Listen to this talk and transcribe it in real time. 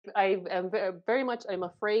I am very much I'm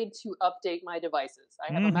afraid to update my devices.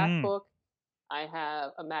 I have a Mm-hmm. MacBook, I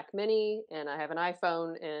have a Mac Mini, and I have an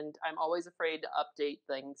iPhone, and I'm always afraid to update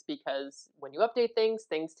things because when you update things,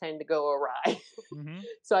 things tend to go awry. Mm-hmm.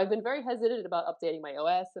 So I've been very hesitant about updating my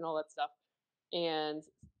OS and all that stuff. And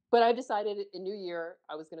but I decided in New Year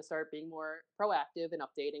I was going to start being more proactive in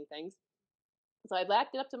updating things. So I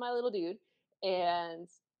backed it up to my little dude, and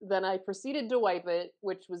then I proceeded to wipe it,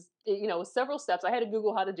 which was several steps. I had to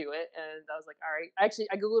Google how to do it, and I was like, all right. Actually,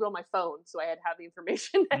 I Googled on my phone, so I had to have the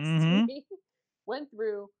information next to Mm-hmm. me. Went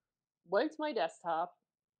through, wiped my desktop,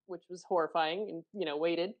 which was horrifying, and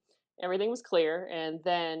waited. Everything was clear, and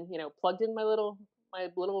then plugged in my little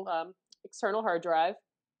external hard drive,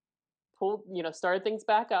 pulled started things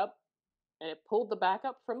back up, and it pulled the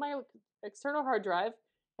backup from my external hard drive,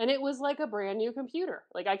 and it was like a brand new computer.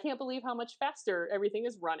 Like, I can't believe how much faster everything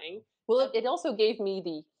is running. Well, it also gave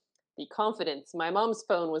me the confidence. My mom's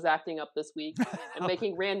phone was acting up this week and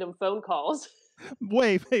making random phone calls.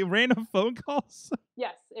 Wait, random phone calls?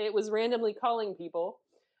 Yes, it was randomly calling people,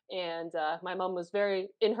 and my mom was very,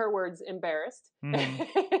 in her words, embarrassed.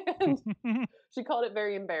 Mm-hmm. And she called it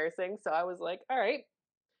very embarrassing. So I was like, all right,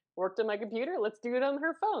 worked on my computer. Let's do it on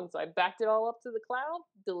her phone. So I backed it all up to the cloud,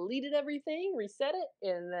 deleted everything, reset it,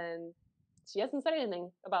 and then she hasn't said anything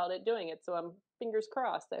about it doing it. So I'm fingers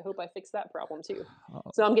crossed. I hope I fix that problem too.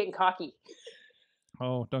 So I'm getting cocky.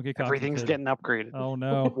 Oh, don't get cocky, Everything's kid. getting upgraded. Oh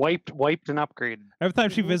no. Wiped and upgraded. Every time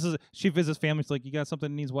Mhm. she visits family, she's like, "You got something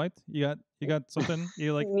that needs wiped? You got something? Me too.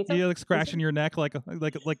 You like Me too. scratching your neck like like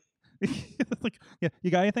yeah. You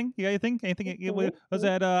got anything? You got anything? Anything? Mhm, Was mhm.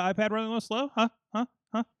 that iPad running a little slow? Huh? Huh?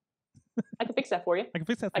 Huh? I can fix that for you. I can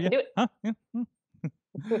fix that I for can you. do Huh?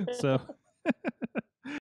 Yeah. So it.